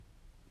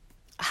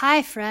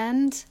Hi,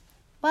 friend.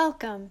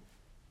 Welcome.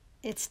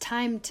 It's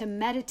time to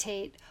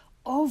meditate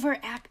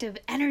overactive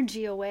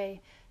energy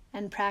away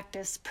and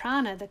practice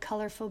prana, the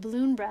colorful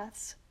balloon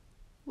breaths,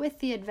 with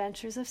the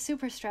adventures of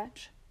Super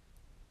Stretch.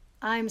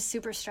 I'm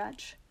Super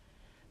Stretch.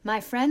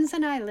 My friends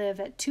and I live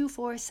at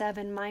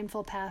 247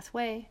 Mindful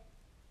Pathway.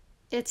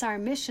 It's our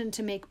mission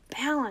to make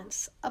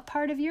balance a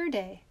part of your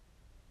day,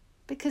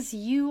 because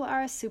you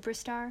are a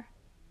superstar,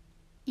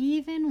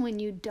 even when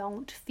you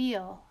don't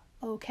feel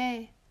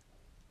okay.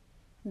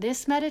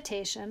 This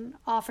meditation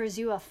offers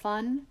you a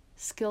fun,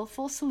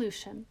 skillful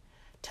solution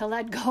to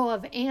let go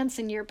of ants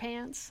in your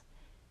pants.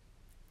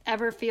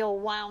 Ever feel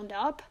wound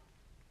up,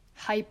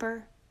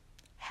 hyper,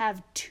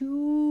 have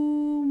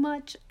too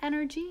much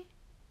energy?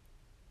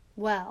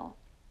 Well,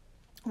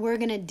 we're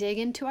going to dig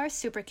into our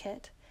super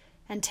kit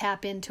and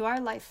tap into our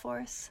life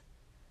force.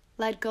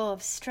 Let go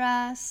of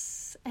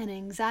stress and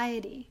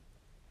anxiety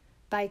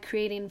by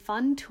creating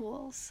fun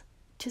tools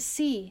to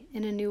see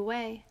in a new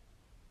way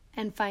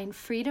and find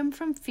freedom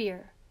from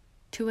fear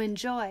to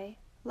enjoy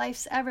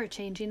life's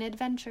ever-changing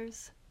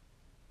adventures.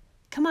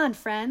 Come on,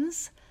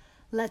 friends,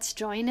 let's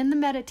join in the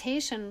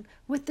meditation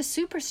with the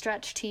Super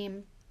Stretch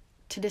team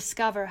to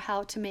discover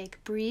how to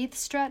make breathe,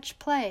 stretch,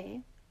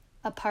 play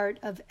a part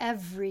of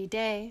every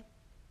day.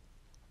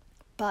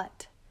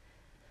 But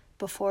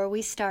before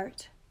we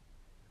start,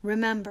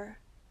 remember,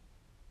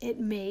 it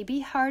may be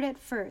hard at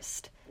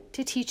first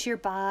to teach your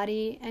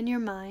body and your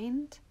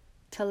mind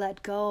to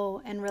let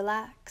go and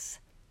relax.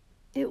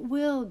 It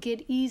will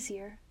get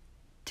easier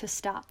to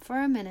stop for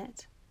a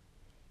minute,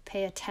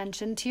 pay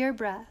attention to your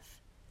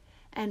breath,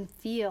 and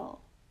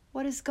feel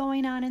what is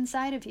going on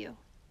inside of you.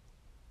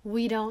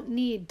 We don't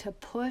need to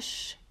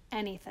push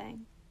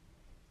anything.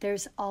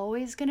 There's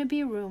always going to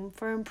be room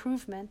for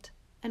improvement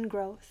and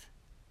growth.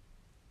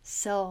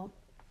 So,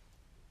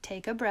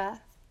 take a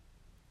breath,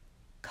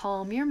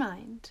 calm your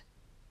mind,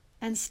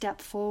 and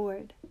step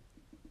forward.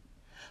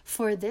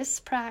 For this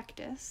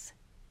practice,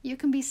 you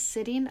can be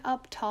sitting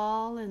up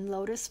tall in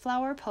lotus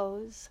flower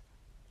pose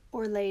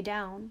or lay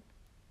down.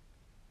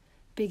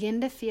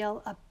 Begin to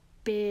feel a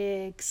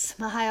big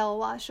smile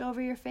wash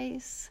over your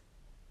face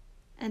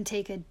and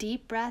take a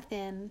deep breath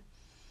in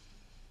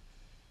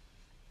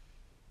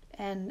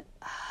and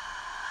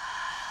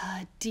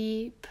a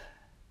deep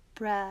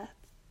breath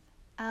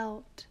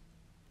out.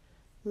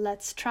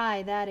 Let's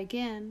try that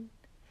again.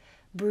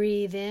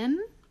 Breathe in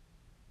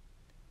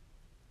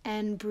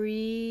and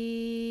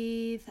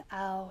breathe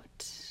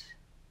out.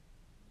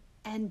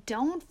 And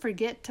don't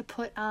forget to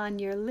put on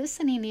your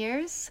listening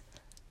ears.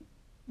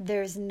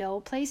 There's no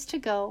place to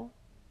go,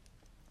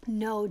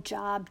 no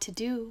job to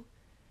do.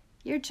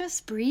 You're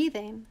just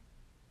breathing.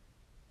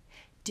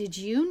 Did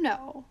you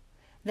know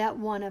that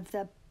one of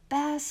the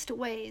best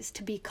ways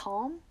to be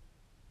calm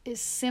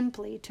is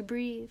simply to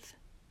breathe?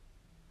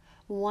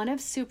 One of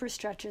Super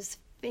Stretch's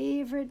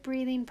favorite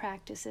breathing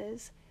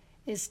practices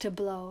is to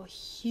blow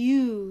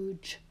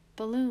huge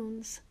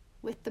balloons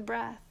with the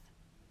breath.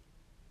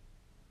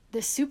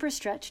 The Super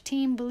Stretch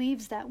team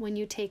believes that when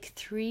you take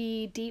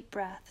 3 deep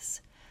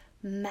breaths,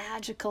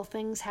 magical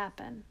things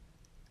happen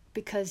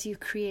because you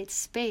create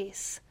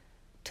space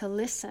to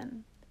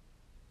listen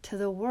to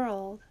the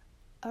world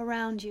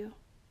around you.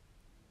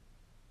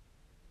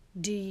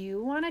 Do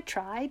you want to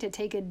try to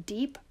take a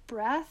deep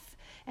breath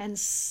and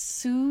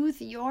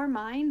soothe your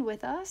mind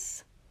with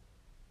us?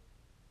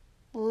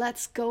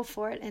 Let's go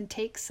for it and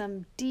take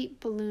some deep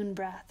balloon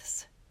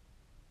breaths.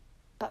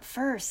 But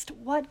first,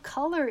 what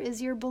color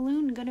is your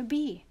balloon going to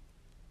be?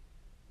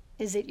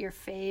 Is it your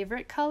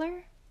favorite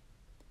color?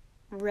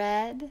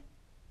 Red,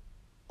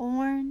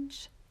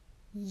 orange,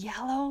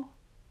 yellow,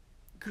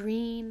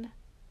 green,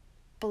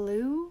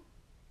 blue,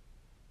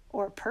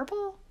 or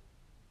purple?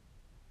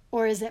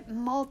 Or is it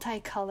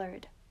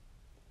multicolored?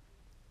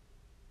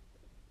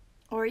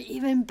 Or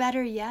even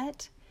better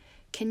yet,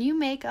 can you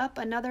make up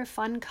another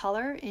fun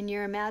color in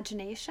your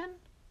imagination?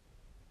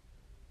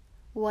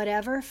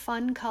 Whatever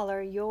fun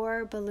color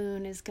your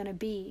balloon is going to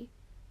be,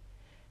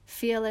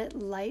 feel it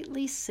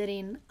lightly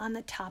sitting on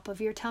the top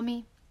of your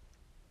tummy.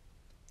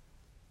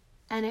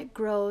 And it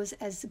grows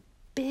as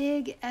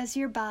big as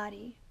your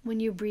body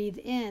when you breathe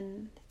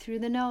in through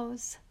the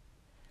nose,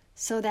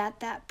 so that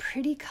that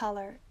pretty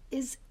color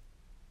is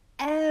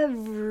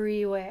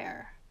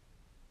everywhere.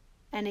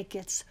 And it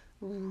gets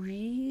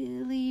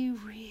really,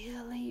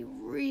 really,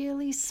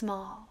 really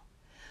small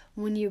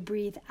when you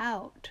breathe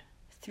out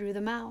through the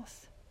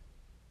mouth,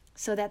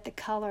 so that the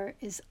color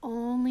is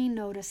only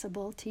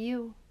noticeable to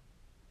you.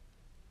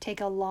 Take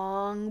a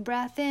long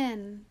breath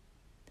in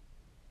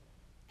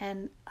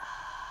and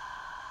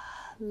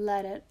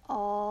let it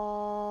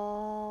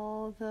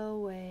all the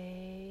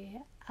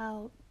way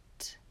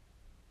out.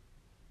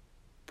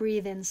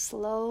 Breathe in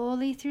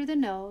slowly through the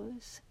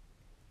nose.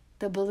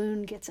 The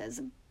balloon gets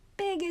as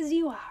big as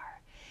you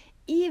are,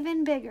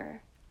 even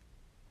bigger.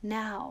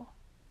 Now,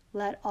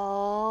 let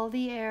all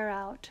the air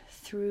out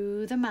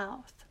through the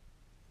mouth,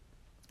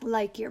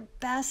 like your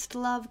best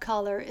love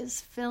color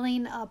is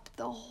filling up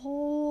the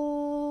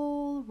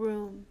whole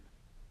room.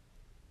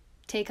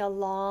 Take a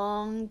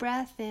long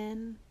breath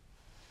in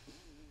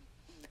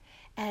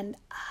and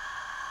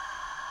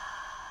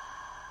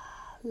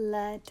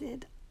let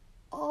it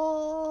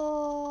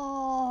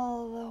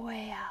all the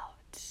way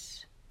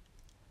out.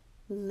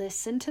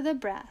 Listen to the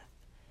breath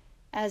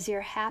as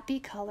your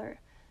happy color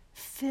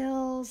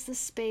fills the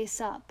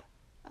space up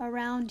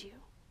around you.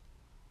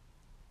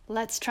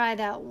 Let's try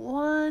that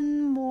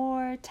one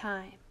more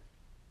time.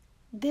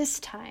 This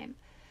time,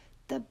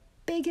 the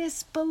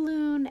biggest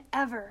balloon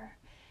ever.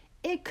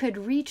 It could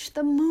reach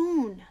the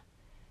moon.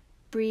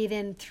 Breathe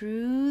in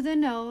through the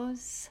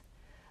nose,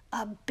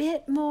 a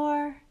bit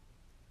more,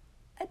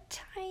 a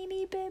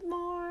tiny bit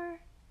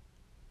more.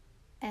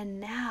 And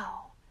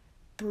now,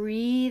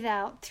 breathe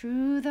out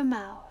through the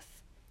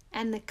mouth,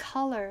 and the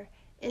color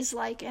is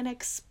like an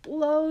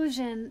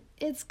explosion.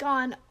 It's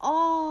gone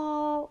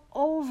all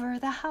over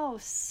the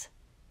house.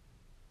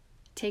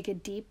 Take a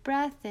deep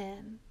breath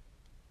in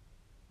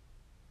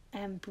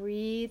and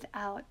breathe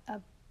out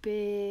a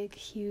big,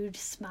 huge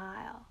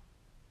smile.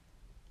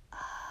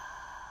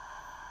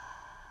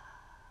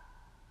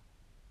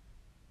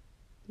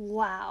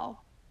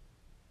 Wow.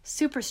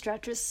 Super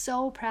Stretch is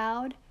so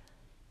proud.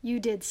 You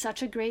did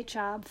such a great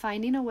job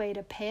finding a way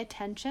to pay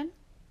attention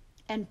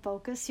and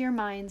focus your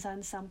minds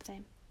on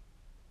something.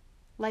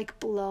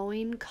 Like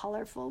blowing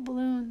colorful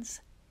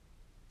balloons,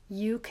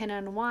 you can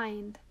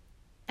unwind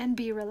and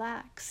be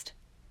relaxed.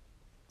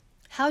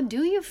 How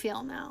do you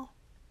feel now?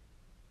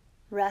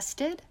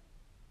 Rested?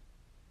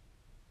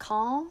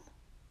 Calm?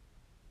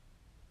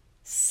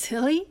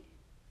 Silly?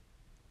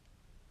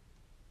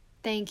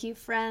 Thank you,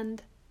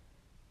 friend,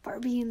 for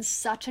being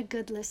such a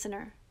good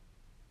listener.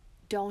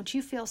 Don't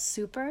you feel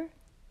super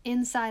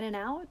inside and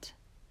out?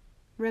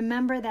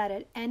 Remember that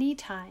at any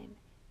time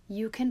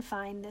you can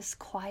find this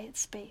quiet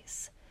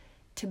space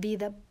to be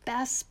the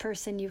best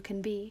person you can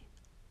be,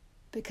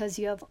 because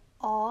you have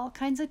all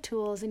kinds of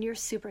tools in your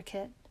super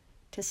kit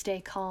to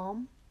stay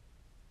calm,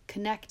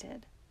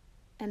 connected,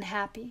 and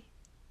happy.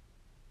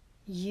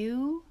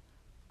 You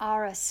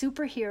are a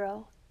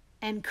superhero,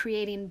 and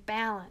creating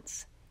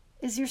balance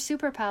is your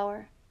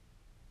superpower.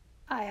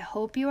 I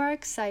hope you are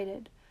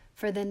excited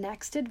for the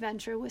next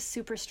adventure with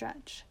Super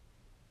Stretch.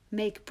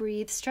 Make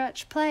Breathe,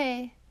 Stretch,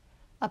 Play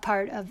a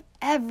part of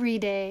every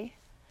day.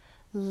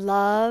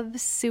 Love,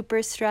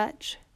 Super Stretch.